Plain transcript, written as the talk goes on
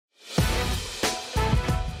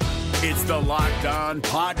It's the Locked On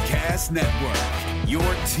Podcast Network, your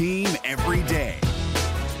team every day.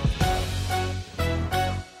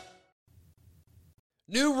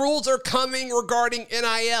 New rules are coming regarding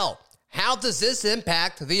NIL. How does this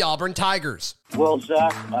impact the Auburn Tigers? Well,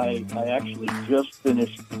 Zach, I actually just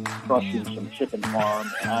finished crushing some chicken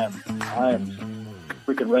farm, and I am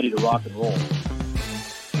freaking ready to rock and roll.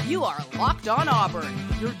 You are Locked On Auburn,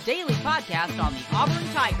 your daily podcast on the Auburn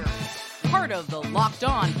Tigers. Part of the Locked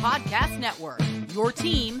On Podcast Network, your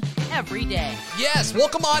team every day. Yes,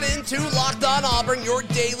 welcome on into Locked On Auburn, your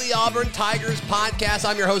daily Auburn Tigers podcast.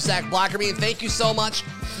 I'm your host, Zach Blackerby, and thank you so much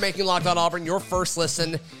for making Locked On Auburn your first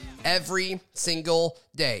listen every single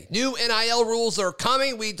day. New NIL rules are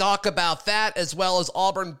coming. We talk about that as well as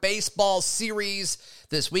Auburn baseball series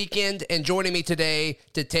this weekend. And joining me today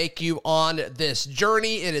to take you on this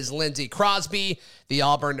journey, it is Lindsey Crosby, the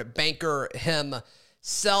Auburn banker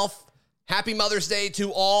himself. Happy Mother's Day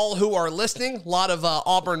to all who are listening. A lot of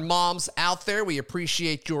Auburn moms out there. We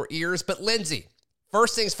appreciate your ears. But Lindsey,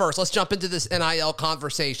 first things first, let's jump into this NIL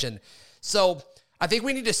conversation. So I think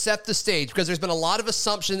we need to set the stage because there's been a lot of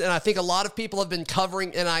assumptions, and I think a lot of people have been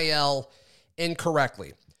covering NIL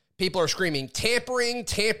incorrectly. People are screaming, tampering.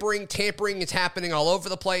 It's happening all over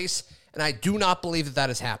the place, and I do not believe that that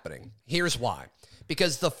is happening. Here's why.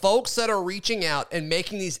 Because the folks that are reaching out and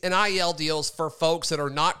making these NIL deals for folks that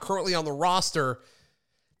are not currently on the roster,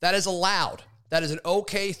 that is allowed. That is an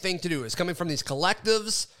okay thing to do. It's coming from these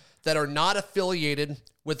collectives that are not affiliated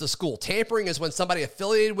with the school. Tampering is when somebody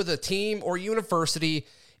affiliated with a team or university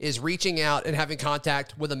is reaching out and having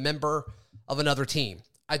contact with a member of another team.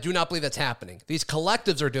 I do not believe that's happening. These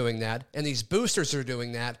collectives are doing that, and these boosters are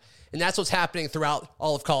doing that, and that's what's happening throughout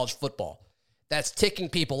all of college football. That's ticking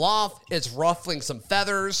people off. It's ruffling some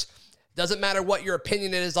feathers. Doesn't matter what your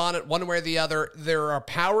opinion is on it, one way or the other. There are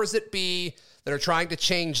powers that be that are trying to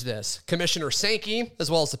change this. Commissioner Sankey, as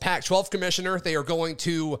well as the Pac-12 commissioner, they are going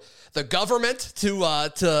to the government,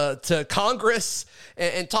 to Congress,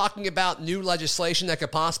 and talking about new legislation that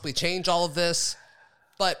could possibly change all of this.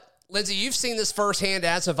 But, Lindsey, you've seen this firsthand,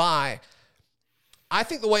 as have I. I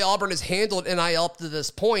think the way Auburn has handled NIL up to this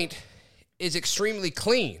point is extremely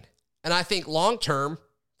clean. And I think long-term,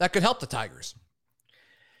 that could help the Tigers.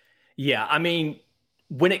 Yeah, I mean,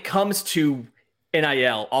 when it comes to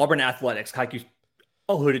NIL, Auburn athletics, like you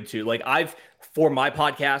alluded to, for my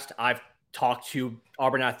podcast, I've talked to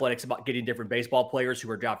Auburn athletics about getting different baseball players who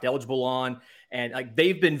are draft eligible on. And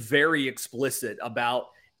they've been very explicit about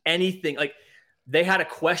anything. They had a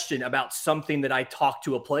question about something that I talked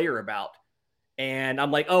to a player about. And I'm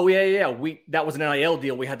like, oh, yeah. That was an NIL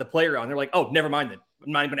deal. We had the player on. They're like, oh, never mind then.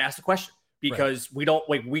 I'm not even going to ask the question because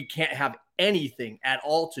we can't have anything at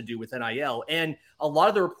all to do with NIL. And a lot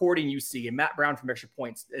of the reporting you see, and Matt Brown from Extra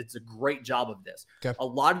Points, it's a great job of this. Okay. A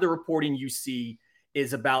lot of the reporting you see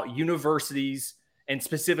is about universities and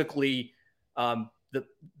specifically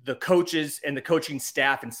the coaches and the coaching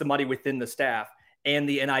staff and somebody within the staff and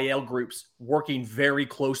the NIL groups working very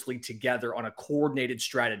closely together on a coordinated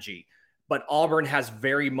strategy. But Auburn has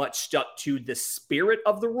very much stuck to the spirit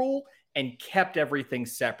of the rule and kept everything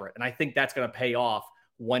separate. And I think that's going to pay off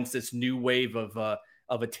once this new wave of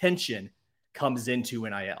attention comes into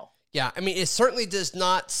NIL. Yeah, I mean, it certainly does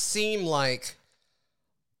not seem like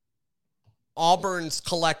Auburn's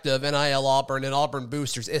collective, NIL Auburn and Auburn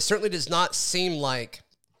Boosters, it certainly does not seem like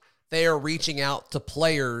they are reaching out to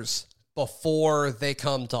players before they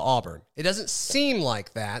come to Auburn. It doesn't seem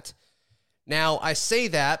like that. Now, I say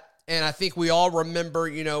that, and I think we all remember,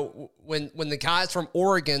 when the guys from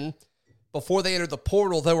Oregon, before they entered the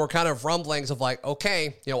portal, there were kind of rumblings of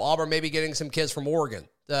okay, Auburn may be getting some kids from Oregon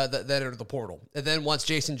that entered the portal. And then once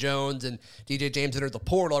Jason Jones and DJ James entered the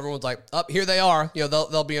portal, everyone's like, here they are.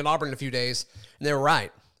 They'll be in Auburn in a few days. And they were right.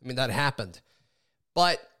 I mean, that happened.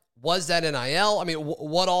 But was that NIL? I mean,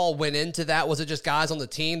 what all went into that? Was it just guys on the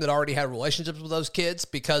team that already had relationships with those kids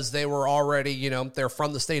because they were already, they're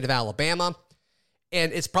from the state of Alabama?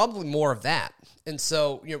 And it's probably more of that. And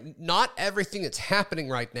so, not everything that's happening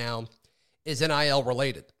right now is NIL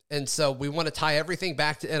related. And so we want to tie everything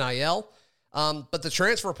back to NIL. But the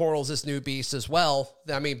transfer portal is this new beast as well.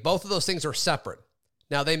 I mean, both of those things are separate.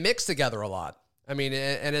 Now, they mix together a lot. I mean,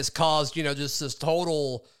 and it's caused, just this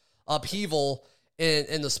total upheaval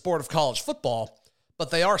in the sport of college football. But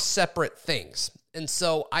they are separate things. And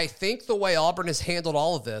so I think the way Auburn has handled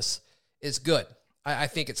all of this is good. I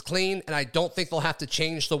think it's clean, and I don't think they'll have to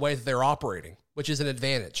change the way that they're operating, which is an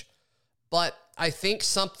advantage. But I think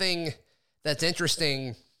something that's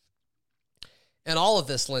interesting in all of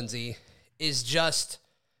this, Lindsey, is just,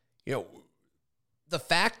 the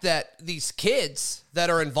fact that these kids that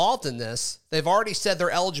are involved in this, they've already said their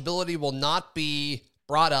eligibility will not be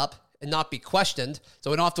brought up and not be questioned. So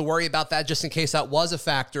we don't have to worry about that just in case that was a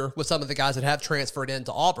factor with some of the guys that have transferred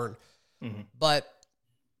into Auburn. Mm-hmm. But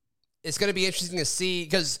it's going to be interesting to see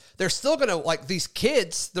because they're still going to, like these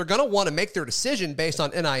kids, they're going to want to make their decision based on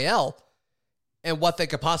NIL and what they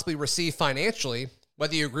could possibly receive financially,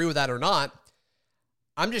 whether you agree with that or not.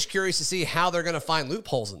 I'm just curious to see how they're going to find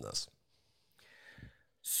loopholes in this.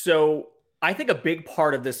 So I think a big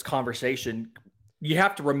part of this conversation, you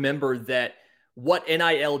have to remember that what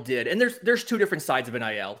NIL did, and there's two different sides of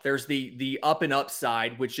NIL. There's the up and up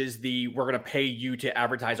side, which is we're going to pay you to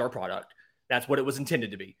advertise our product. That's what it was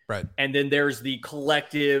intended to be. Right. And then there's the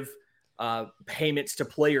collective payments to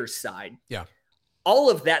players side. Yeah. All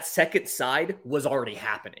of that second side was already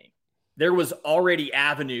happening. There was already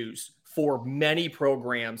avenues for many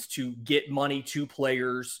programs to get money to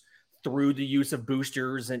players through the use of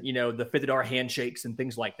boosters and, the $50 handshakes and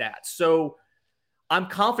things like that. So I'm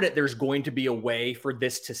confident there's going to be a way for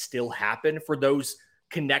this to still happen, for those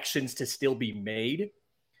connections to still be made.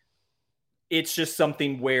 It's just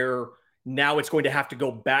something where now it's going to have to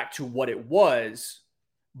go back to what it was.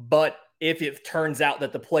 But if it turns out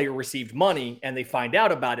that the player received money and they find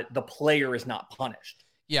out about it, the player is not punished.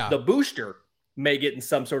 Yeah. The booster may get in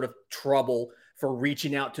some sort of trouble for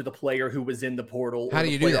reaching out to the player who was in the portal. How or do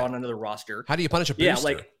the you player do that? on another roster. How do you punish a booster? Yeah,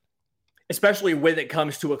 like especially when it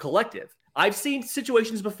comes to a collective. I've seen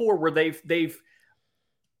situations before where they've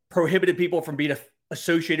prohibited people from being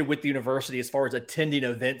associated with the university as far as attending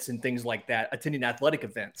events and things like that, attending athletic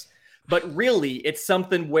events. But really, it's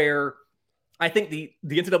something where I think the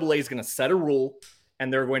NCAA is going to set a rule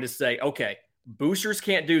and they're going to say, okay, boosters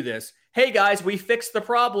can't do this. Hey, guys, we fixed the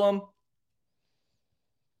problem.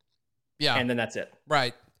 Yeah. And then that's it.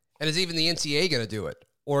 Right. And is even the NCAA going to do it?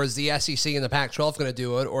 Or is the SEC and the Pac-12 going to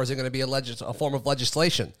do it? Or is it going to be a form of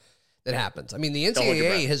legislation that happens? I mean, the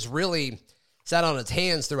NCAA has really sat on its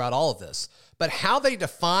hands throughout all of this. But how they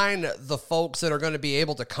define the folks that are going to be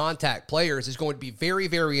able to contact players is going to be very,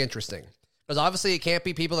 very interesting. Because obviously it can't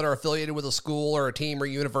be people that are affiliated with a school or a team or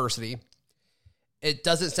university. It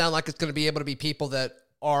doesn't sound like it's going to be able to be people that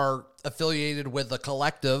are affiliated with a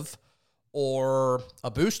collective or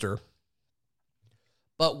a booster.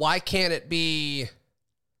 But why can't it be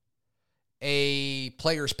a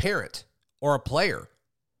player's parent or a player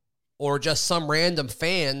or just some random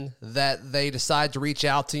fan that they decide to reach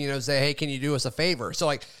out to, say, hey, can you do us a favor?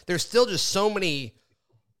 So, there's still just so many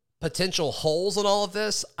potential holes in all of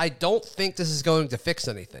this. I don't think this is going to fix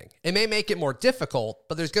anything. It may make it more difficult,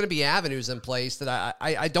 but there's going to be avenues in place that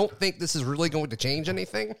I don't think this is really going to change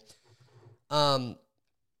anything. And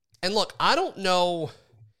look, I don't know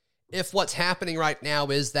if what's happening right now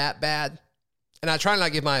is that bad. And I try not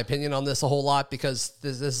to give my opinion on this a whole lot because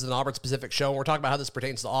this is an Auburn-specific show, and we're talking about how this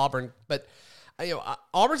pertains to Auburn. But,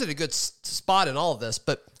 Auburn's in a good spot in all of this,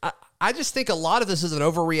 but I just think a lot of this is an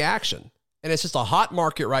overreaction. And it's just a hot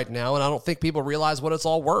market right now, and I don't think people realize what it's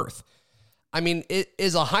all worth. I mean,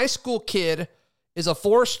 is a high school kid, is a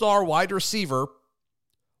 4-star wide receiver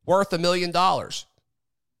worth $1 million? I'm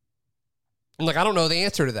like, I don't know the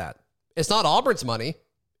answer to that. It's not Auburn's money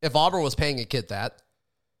if Auburn was paying a kid that.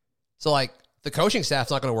 So, the coaching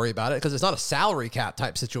staff's not going to worry about it because it's not a salary cap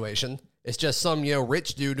type situation. It's just some,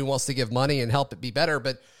 rich dude who wants to give money and help it be better.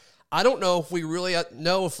 But I don't know if we really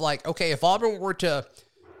know if, if Auburn were to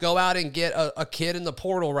go out and get a kid in the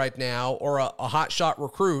portal right now or a hot shot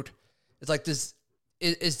recruit, it's like this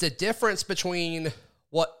is the difference between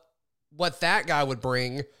what that guy would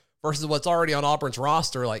bring versus what's already on Auburn's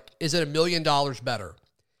roster. Is it $1 million better?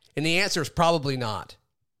 And the answer is probably not.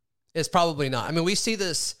 It's probably not. I mean, we see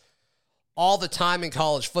this all the time in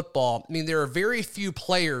college football. I mean, there are very few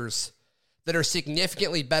players that are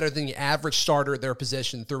significantly better than the average starter at their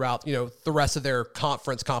position throughout, the rest of their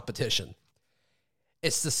conference competition.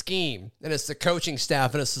 It's the scheme, and it's the coaching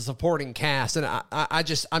staff, and it's the supporting cast. And I'm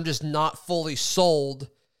just not fully sold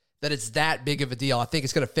that it's that big of a deal. I think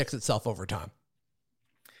it's going to fix itself over time.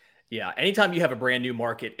 Yeah, anytime you have a brand new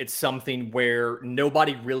market, it's something where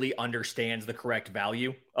nobody really understands the correct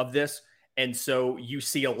value of this. And so you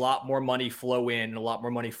see a lot more money flow in and a lot more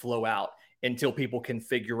money flow out until people can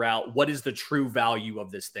figure out what is the true value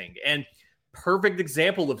of this thing. And perfect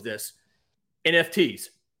example of this, NFTs.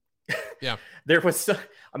 Yeah. There was a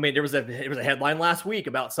headline last week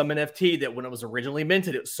about some NFT that when it was originally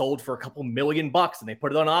minted, it sold for a couple $1 million and they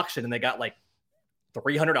put it on auction and they got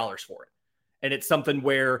 $300 for it. And it's something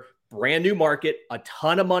where brand new market, a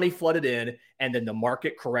ton of money flooded in, and then the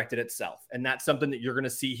market corrected itself. And that's something that you're going to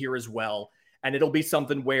see here as well. And it'll be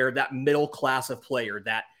something where that middle class of player,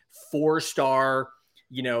 that 4-star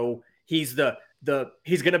he's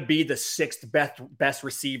he's going to be the 6th best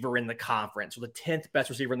receiver in the conference or the 10th best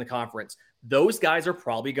receiver in the conference. Those guys are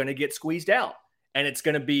probably going to get squeezed out, and it's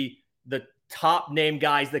going to be the top name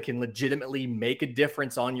guys that can legitimately make a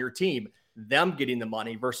difference on your team, them getting the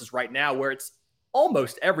money versus right now where it's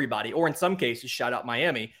almost everybody, or in some cases, shout out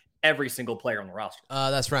Miami, every single player on the roster.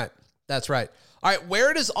 That's right. All right,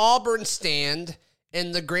 where does Auburn stand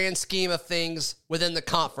in the grand scheme of things within the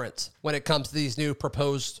conference when it comes to these new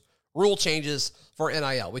proposed rule changes for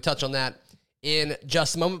NIL? We touch on that in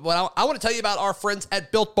just a moment, but I want to tell you about our friends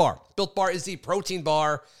at Built Bar. Built Bar is the protein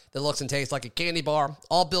bar that looks and tastes like a candy bar.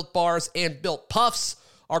 All Built Bars and Built Puffs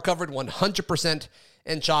are covered 100%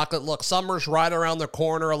 in chocolate. Look, summer's right around the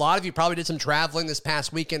corner. A lot of you probably did some traveling this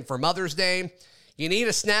past weekend for Mother's Day. You need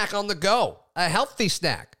a snack on the go, a healthy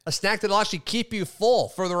snack, a snack that'll actually keep you full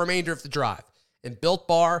for the remainder of the drive. And Built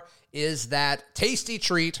Bar is that tasty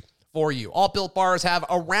treat for you. All Built Bars have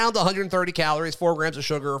around 130 calories, 4 grams of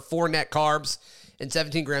sugar, 4 net carbs, and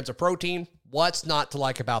 17 grams of protein. What's not to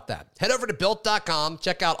like about that? Head over to Built.com.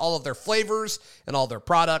 Check out all of their flavors and all their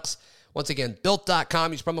products. Once again,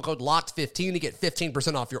 Built.com. Use promo code LOCKED15 to get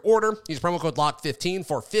 15% off your order. Use promo code LOCKED15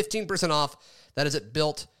 for 15% off. That is at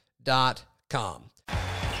Built.com.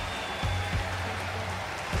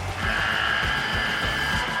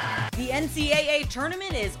 The NCAA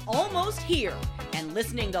tournament is almost here, and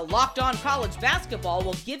listening to Locked On College Basketball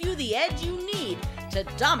will give you the edge you need to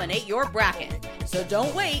dominate your bracket. So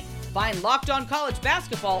don't wait. Find Locked On College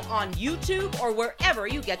Basketball on YouTube or wherever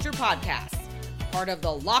you get your podcasts. Part of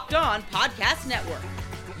the Locked On Podcast Network.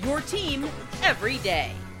 Your team every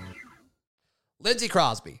day. Lindsey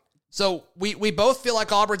Crosby. So we both feel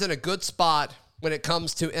like Auburn's in a good spot when it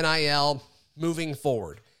comes to NIL moving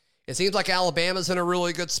forward. It seems like Alabama's in a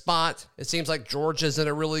really good spot. It seems like Georgia's in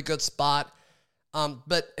a really good spot. And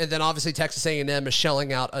then obviously Texas A&M is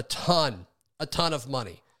shelling out a ton of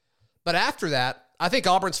money. But after that, I think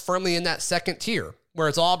Auburn's firmly in that second tier, where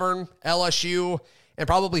it's Auburn, LSU, and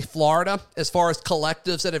probably Florida as far as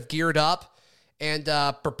collectives that have geared up and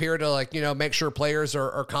prepared to make sure players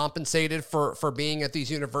are compensated for being at these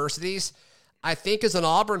universities. I think as an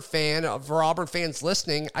Auburn fan, for Auburn fans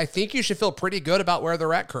listening, I think you should feel pretty good about where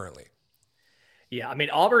they're at currently. Yeah, I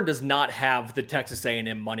mean, Auburn does not have the Texas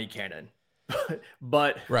A&M money cannon.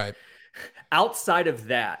 But right. Outside of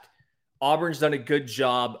that, Auburn's done a good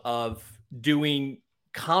job of doing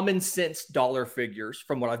common sense dollar figures,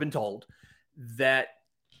 from what I've been told, that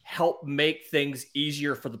help make things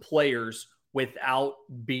easier for the players without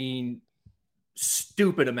being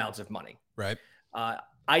stupid amounts of money. Right.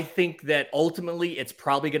 I think that ultimately it's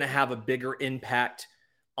probably going to have a bigger impact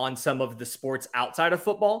on some of the sports outside of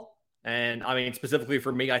football. And I mean, specifically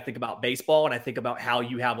for me, I think about baseball, and I think about how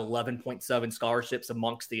you have 11.7 scholarships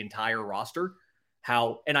amongst the entire roster,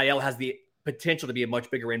 how NIL has the potential to be a much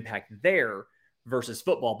bigger impact there versus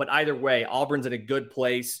football. But either way, Auburn's in a good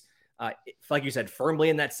place. Like you said, firmly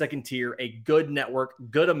in that second tier, a good network,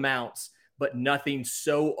 good amounts, but nothing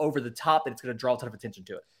so over the top that it's going to draw a ton of attention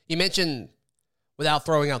to it. You mentioned without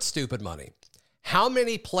throwing out stupid money. How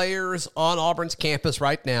many players on Auburn's campus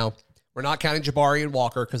right now, we're not counting Jabari and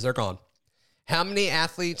Walker because they're gone, how many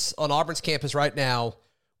athletes on Auburn's campus right now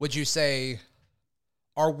would you say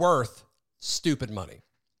are worth stupid money?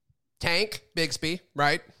 Tank Bigsby,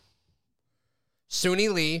 right?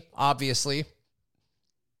 Suni Lee, obviously.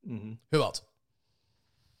 Mm-hmm. Who else?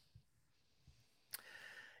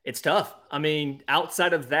 It's tough. I mean,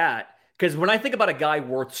 outside of that, because when I think about a guy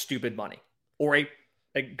worth stupid money, or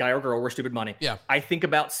a guy or girl worth stupid money, yeah, I think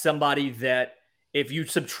about somebody that if you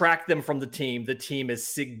subtract them from the team is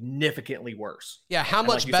significantly worse. Yeah, how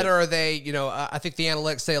much better are they? I think the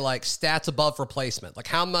analytics say like stats above replacement. Like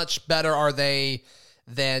how much better are they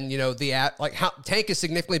than, Tank is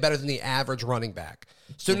significantly better than the average running back.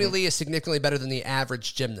 Suni Lee is significantly better than the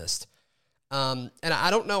average gymnast. And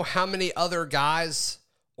I don't know how many other guys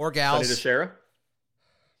or gals. Sonny DeShera?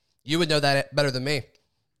 You would know that better than me.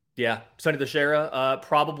 Yeah, Sonny DeShera,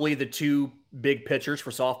 probably the two big pitchers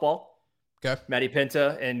for softball. Okay. Matty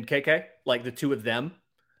Penta and KK, like the two of them.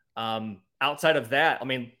 Outside of that, I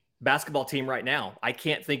mean, basketball team right now, I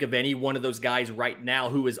can't think of any one of those guys right now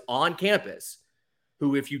who is on campus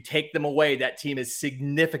who, if you take them away, that team is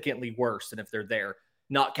significantly worse than if they're there,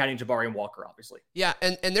 not counting Jabari and Walker, obviously. Yeah,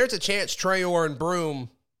 and there's a chance Trayor and Broom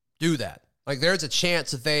do that. Like, there's a chance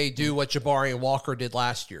that they do what Jabari and Walker did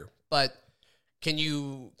last year. But can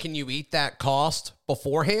you eat that cost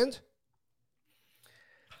beforehand?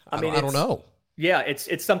 I don't know. Yeah,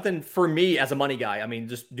 it's something for me as a money guy. I mean,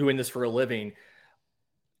 just doing this for a living,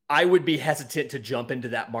 I would be hesitant to jump into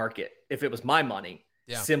that market if it was my money,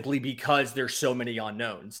 simply because there's so many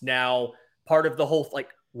unknowns. Now, part of the whole, like,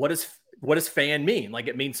 what does fan mean? Like,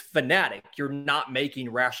 it means fanatic. You're not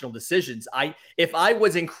making rational decisions. If I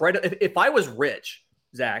was rich,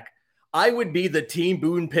 Zach, I would be the Team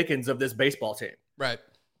Boone Pickens of this baseball team. Right.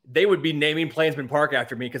 They would be naming Plainsman Park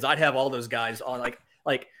after me because I'd have all those guys on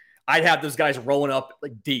like I'd have those guys rolling up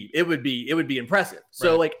like deep. It would be impressive.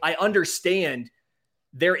 So like I understand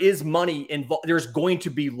there is money involved. There's going to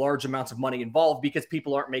be large amounts of money involved because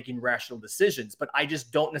people aren't making rational decisions. But I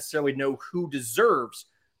just don't necessarily know who deserves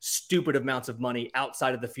stupid amounts of money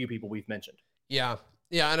outside of the few people we've mentioned. Yeah.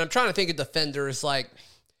 Yeah. And I'm trying to think of defenders like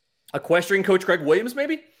equestrian coach Greg Williams,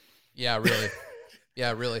 maybe? Yeah, really.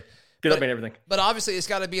 Yeah, really. Good up and everything. But obviously it's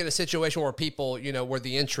got to be in a situation where people, where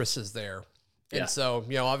the interest is there. And so,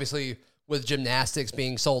 obviously with gymnastics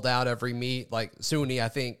being sold out every meet, like SUNY, I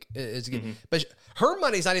think is good. But her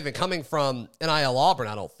money's not even coming from NIL Auburn,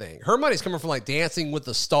 I don't think. Her money's coming from like Dancing with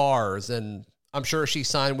the Stars, and I'm sure she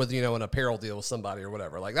signed with, an apparel deal with somebody or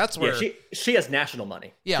whatever. Like that's where she has national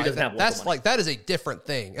money. Yeah, she doesn't have that's money. like, that is a different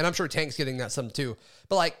thing. And I'm sure Tank's getting that some too.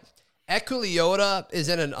 But like Ekuliota is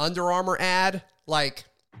in an Under Armour ad. Like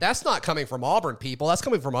that's not coming from Auburn people. That's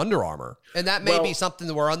coming from Under Armour. And that may be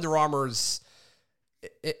something where Under Armour's,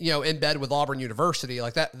 in bed with Auburn University.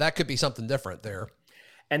 Like that could be something different there.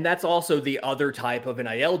 And that's also the other type of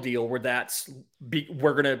NIL deal where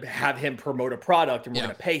we're going to have him promote a product and we're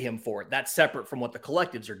going to pay him for it. That's separate from what the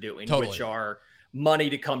collectives are doing, which are money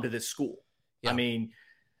to come to this school. Yeah. I mean,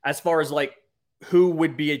 as far as like who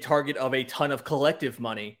would be a target of a ton of collective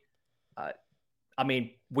money, I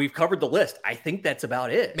mean, we've covered the list. I think that's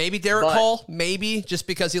about it. Maybe Derek Hall, maybe just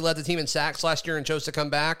because he led the team in sacks last year and chose to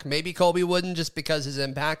come back. Maybe Colby Wooden just because his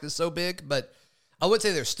impact is so big, but I wouldn't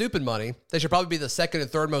say they're stupid money. They should probably be the second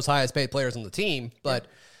and third most highest paid players on the team. But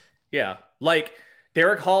yeah, like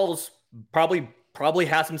Derek Hall's probably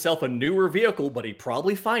has himself a newer vehicle, but he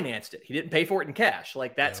probably financed it. He didn't pay for it in cash.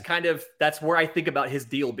 Like that's that's where I think about his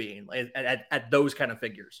deal being at those kind of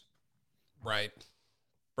figures. Right.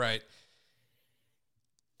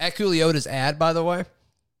 Ekuliota's ad, by the way,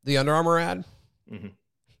 the Under Armour ad,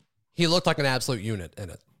 he looked like an absolute unit in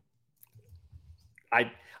it. I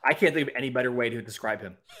can't think of any better way to describe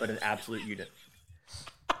him, but an absolute unit.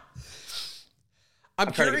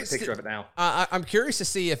 I'm trying to get a picture of it now. I'm curious to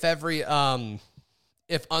see if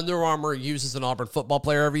if Under Armour uses an Auburn football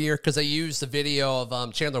player every year, because they used the video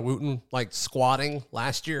of Chandler Wooten like squatting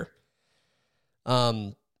last year.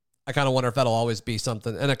 I kind of wonder if that'll always be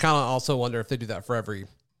something, and I kind of also wonder if they do that for every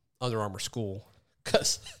Under Armour school,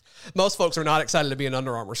 because most folks are not excited to be an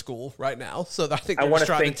Under Armour school right now. So I think I want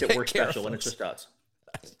to think that we're special, and it's just us.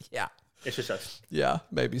 Yeah, it's just us. Yeah,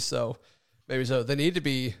 maybe so. They need to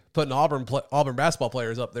be putting Auburn basketball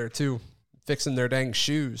players up there too, fixing their dang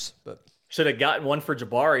shoes. But should have gotten one for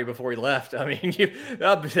Jabari before he left. I mean,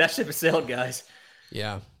 that ship has sailed, guys.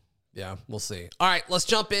 Yeah, we'll see. All right, let's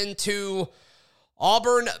jump into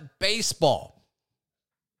Auburn baseball.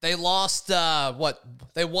 They lost,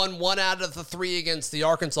 They won 1 out of the 3 against the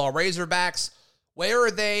Arkansas Razorbacks. Where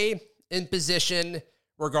are they in position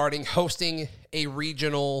regarding hosting a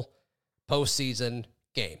regional postseason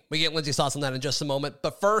game? We get Lindsay's thoughts on that in just a moment.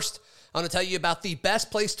 But first, I'm going to tell you about the best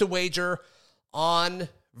place to wager on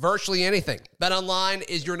virtually anything. BetOnline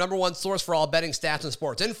is your number one source for all betting stats and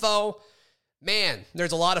sports info. Man,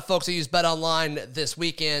 there's a lot of folks who use BetOnline this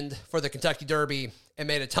weekend for the Kentucky Derby and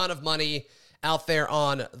made a ton of money out there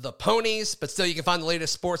on the ponies, but still you can find the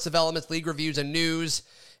latest sports developments, league reviews, and news,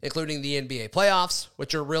 including the NBA playoffs,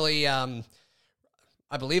 which are really, I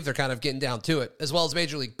believe they're kind of getting down to it, as well as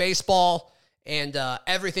Major League Baseball and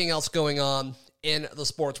everything else going on in the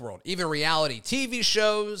sports world, even reality TV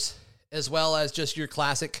shows, as well as just your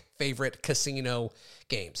classic favorite casino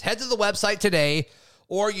games. Head to the website today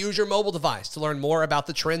or use your mobile device to learn more about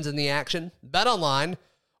the trends in the action. BetOnline,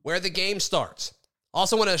 where the game starts.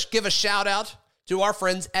 Also want to give a shout out to our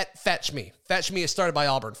friends at Fetch Me. Fetch Me is started by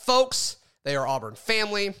Auburn folks. They are Auburn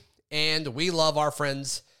family, and we love our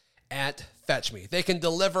friends at Fetch Me. They can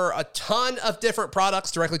deliver a ton of different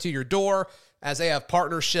products directly to your door, as they have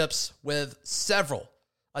partnerships with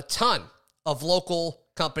a ton of local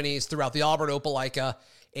companies throughout the Auburn, Opelika,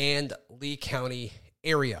 and Lee County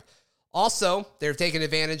area. Also, they're taking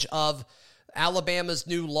advantage of Alabama's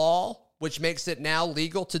new law, which makes it now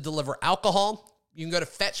legal to deliver alcohol. You can go to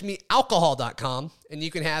fetchmealcohol.com and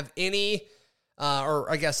you can have any,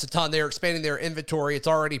 or I guess a ton. They're expanding their inventory. It's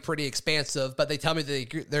already pretty expansive, but they tell me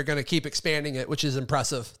they're going to keep expanding it, which is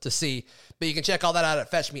impressive to see. But you can check all that out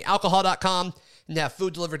at fetchmealcohol.com and have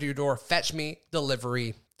food delivered to your door,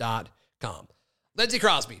 fetchmedelivery.com. Lindsey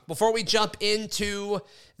Crosby, before we jump into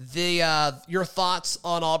your thoughts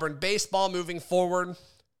on Auburn baseball moving forward,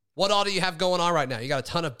 what all do you have going on right now? You got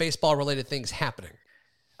a ton of baseball-related things happening.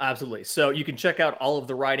 Absolutely. So you can check out all of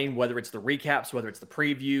the writing, whether it's the recaps, whether it's the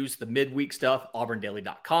previews, the midweek stuff,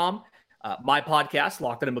 auburndaily.com. My podcast,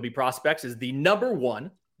 Locked On MLB Prospects, is the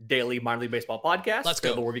 #1 daily minor league baseball podcast. Let's go.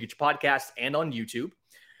 Available wherever you get your podcasts and on YouTube,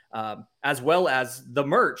 as well as the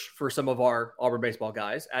merch for some of our Auburn baseball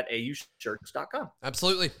guys at aushirts.com.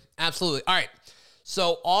 Absolutely. Absolutely. All right.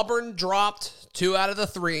 So Auburn dropped 2 out of the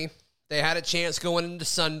 3. They had a chance going into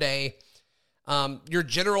Sunday. Your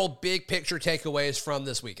general big picture takeaways from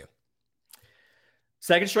this weekend.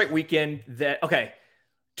 Second straight weekend okay.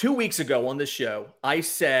 2 weeks ago on this show, I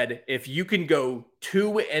said, if you can go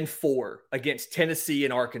 2-4 against Tennessee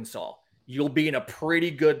and Arkansas, you'll be in a pretty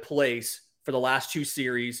good place for the last 2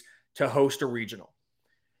 series to host a regional.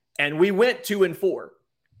 And we went 2-4,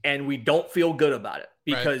 and we don't feel good about it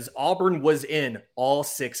because Auburn was in all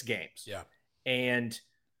 6 games. Yeah. And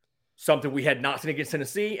something we had not seen against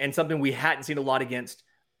Tennessee and something we hadn't seen a lot against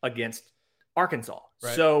Arkansas.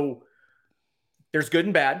 Right. So there's good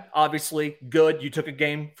and bad. Obviously, good, you took a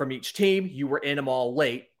game from each team. You were in them all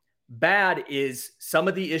late. Bad is some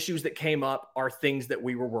of the issues that came up are things that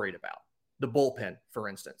we were worried about. The bullpen, for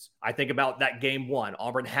instance. I think about that game 1.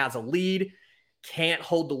 Auburn has a lead, can't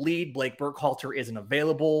hold the lead. Blake Burkhalter isn't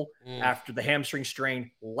available after the hamstring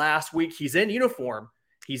strain last week. He's in uniform.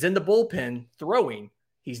 He's in the bullpen throwing.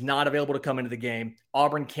 He's not available to come into the game.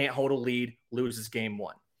 Auburn can't hold a lead, loses game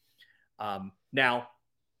 1. Now,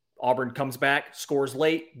 Auburn comes back, scores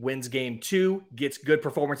late, wins game 2, gets good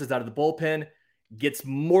performances out of the bullpen, gets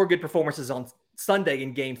more good performances on Sunday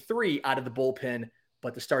in game 3 out of the bullpen,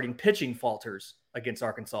 but the starting pitching falters against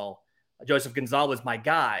Arkansas. Joseph Gonzalez, my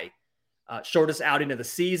guy, shortest outing of the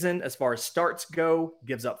season as far as starts go,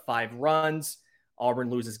 gives up 5 runs.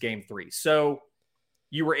 Auburn loses game 3. So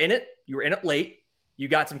you were in it. You were in it late. You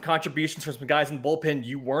got some contributions from some guys in the bullpen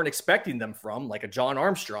you weren't expecting them from, like a John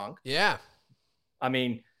Armstrong. Yeah. I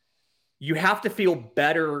mean, you have to feel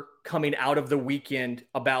better coming out of the weekend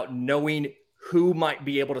about knowing who might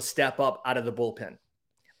be able to step up out of the bullpen.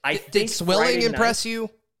 Did Swilling impress you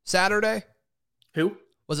Saturday? Who?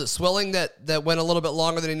 Was it Swilling that went a little bit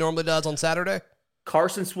longer than he normally does on Saturday?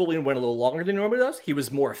 Carson Swilling went a little longer than he normally does. He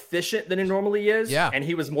was more efficient than he normally is. Yeah. And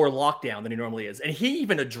he was more locked down than he normally is. And he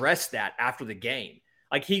even addressed that after the game.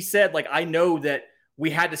 Like he said, like, I know that we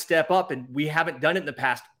had to step up and we haven't done it in the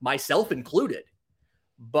past, myself included.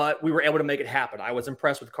 But we were able to make it happen. I was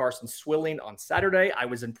impressed with Carson Swilling on Saturday. I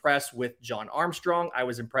was impressed with John Armstrong. I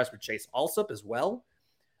was impressed with Chase Alsop as well.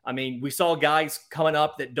 I mean, we saw guys coming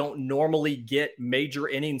up that don't normally get major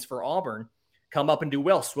innings for Auburn come up and do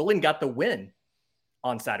well. Swilling got the win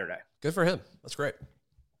on Saturday. Good for him. That's great.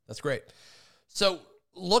 That's great. So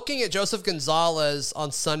looking at Joseph Gonzalez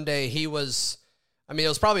on Sunday, it was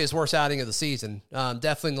probably his worst outing of the season,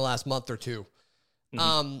 definitely in the last month or two.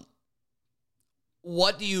 Mm-hmm.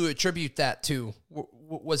 What do you attribute that to?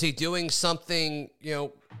 Was he doing something,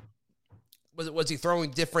 was he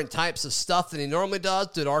throwing different types of stuff than he normally does?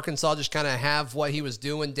 Did Arkansas just kind of have what he was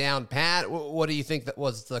doing down pat? What do you think that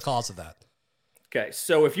was the cause of that? Okay,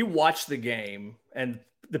 so if you watch the game, and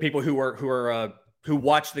the people who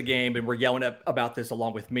watched the game and were yelling about this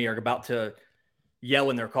along with me are about to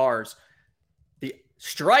yell in their cars, the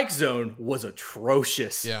strike zone was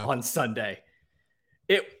atrocious on Sunday.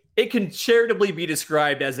 It can charitably be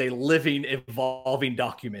described as a living, evolving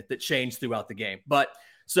document that changed throughout the game. But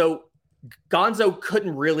so Gonzo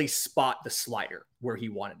couldn't really spot the slider where he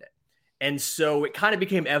wanted it. And so it kind of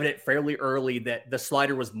became evident fairly early that the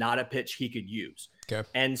slider was not a pitch he could use. Okay.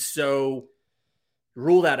 And so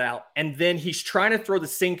rule that out. And then he's trying to throw the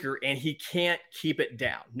sinker and he can't keep it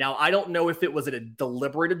down. Now, I don't know if it was a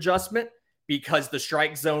deliberate adjustment because the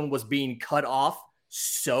strike zone was being cut off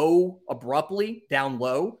so abruptly down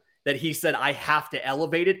low that he said, I have to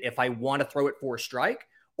elevate it if I want to throw it for a strike,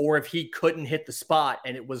 or if he couldn't hit the spot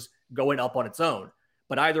and it was going up on its own.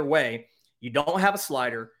 But either way, you don't have a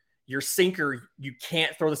slider. Your sinker, you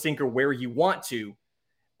can't throw the sinker where you want to.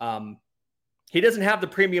 He doesn't have the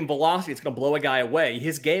premium velocity. It's going to blow a guy away.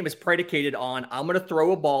 His game is predicated on, I'm going to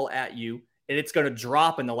throw a ball at you and it's going to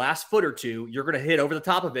drop in the last foot or two. You're going to hit over the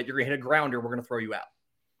top of it. You're going to hit a grounder. We're going to throw you out.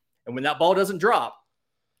 And when that ball doesn't drop,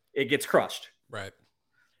 it gets crushed. Right.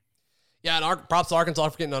 Yeah, and props to Arkansas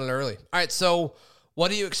for getting on it early. All right, so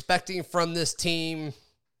what are you expecting from this team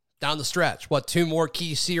down the stretch? 2 more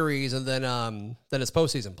key series and then it's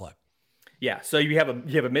postseason play? Yeah, so you have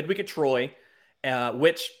a midweek at Troy,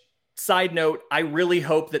 which, side note, I really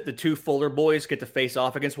hope that the 2 Fuller boys get to face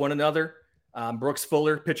off against one another. Brooks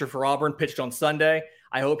Fuller, pitcher for Auburn, pitched on Sunday.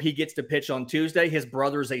 I hope he gets to pitch on Tuesday. His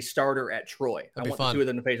brother's a starter at Troy. I want the two of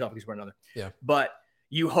them to face off against one another. Yeah. But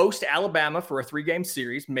you host Alabama for a 3-game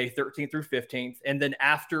series, May 13th through 15th. And then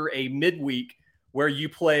after a midweek where you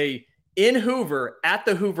play in Hoover at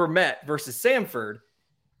the Hoover Met versus Samford,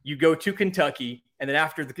 you go to Kentucky. And then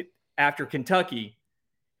after Kentucky,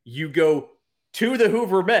 you go to the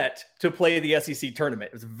Hoover Met to play the SEC tournament.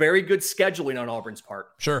 It was very good scheduling on Auburn's part.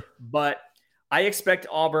 Sure. But I expect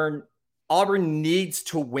Auburn needs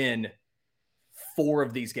to win 4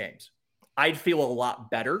 of these games. I'd feel a lot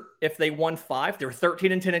better if they won 5. They're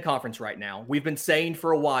 13-10 in conference right now. We've been saying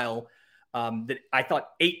for a while that I thought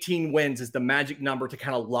 18 wins is the magic number to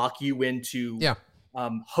kind of lock you into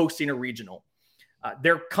hosting a regional.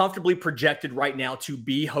 They're comfortably projected right now to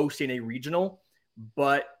be hosting a regional,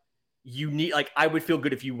 but you need, I would feel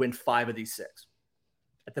good if you win 5 of these 6.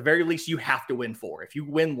 At the very least, you have to win 4. If you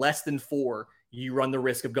win less than 4, you run the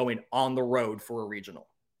risk of going on the road for a regional.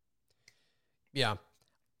 Yeah.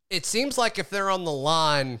 It seems like if they're on the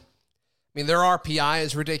line, their RPI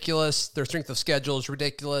is ridiculous. Their strength of schedule is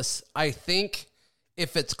ridiculous. I think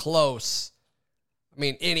if it's close,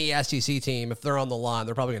 any SEC team, if they're on the line,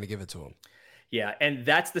 they're probably going to give it to them. Yeah, and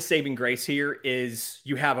that's the saving grace here is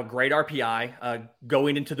you have a great RPI.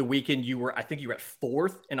 Going into the weekend, I think you were at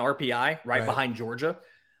 4th in RPI, right behind Georgia.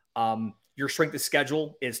 Your strength of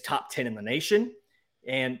schedule is top 10 in the nation.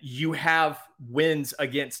 And you have wins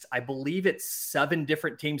against, I believe it's 7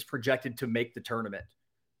 different teams projected to make the tournament.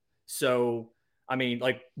 So,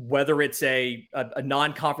 whether it's a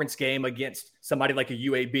non-conference game against somebody like a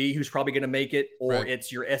UAB who's probably going to make it, or it's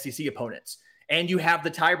your SEC opponents. And you have the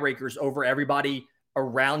tiebreakers over everybody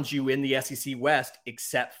around you in the SEC West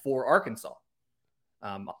except for Arkansas.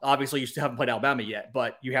 Obviously, you still haven't played Alabama yet,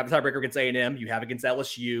 but you have the tiebreaker against A&M, you have against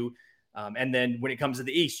LSU, and then when it comes to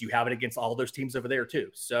the East, you have it against all those teams over there too.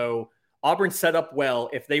 So Auburn's set up well.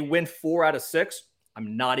 If they win 4 out of 6,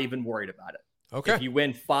 I'm not even worried about it. Okay. If you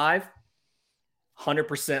win 5,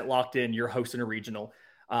 100% locked in, you're hosting a regional.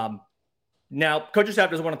 Now, coaching staff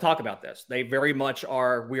doesn't want to talk about this. They very much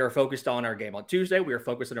are. We are focused on our game on Tuesday. We are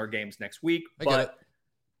focused on our games next week. But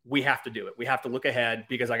we have to do it. We have to look ahead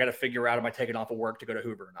because I got to figure out, am I taking off of work to go to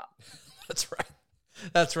Hoover or not?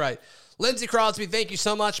 That's right. Lindsey Crosby, thank you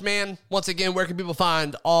so much, man. Once again, where can people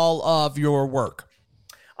find all of your work?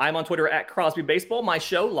 I'm on Twitter at Crosby Baseball. My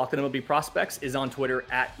show, Locked On MLB Prospects, is on Twitter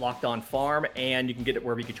at Locked On Farm, and you can get it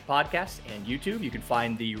wherever you get your podcasts and YouTube. You can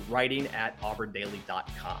find the writing at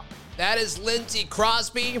auburndaily.com. That is Lindsey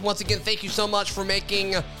Crosby. Once again, thank you so much for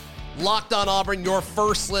making Locked On Auburn your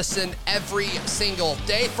first listen every single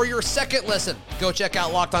day. For your second listen, go check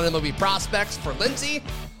out Locked On MLB Prospects for Lindsey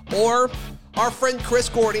or our friend Chris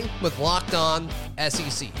Gordy with Locked On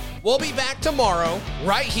SEC. We'll be back tomorrow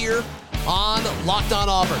right here on Locked On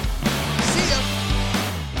Auburn. See ya.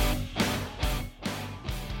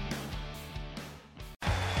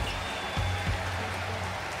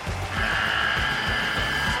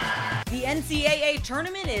 The NCAA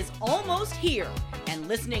tournament is almost here, and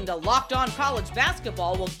listening to Locked On College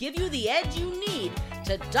Basketball will give you the edge you need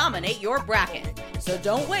to dominate your bracket. So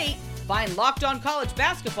don't wait. Find Locked On College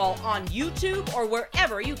Basketball on YouTube or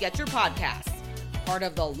wherever you get your podcasts. Part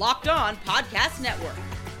of the Locked On Podcast Network.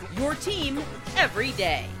 Your team every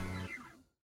day.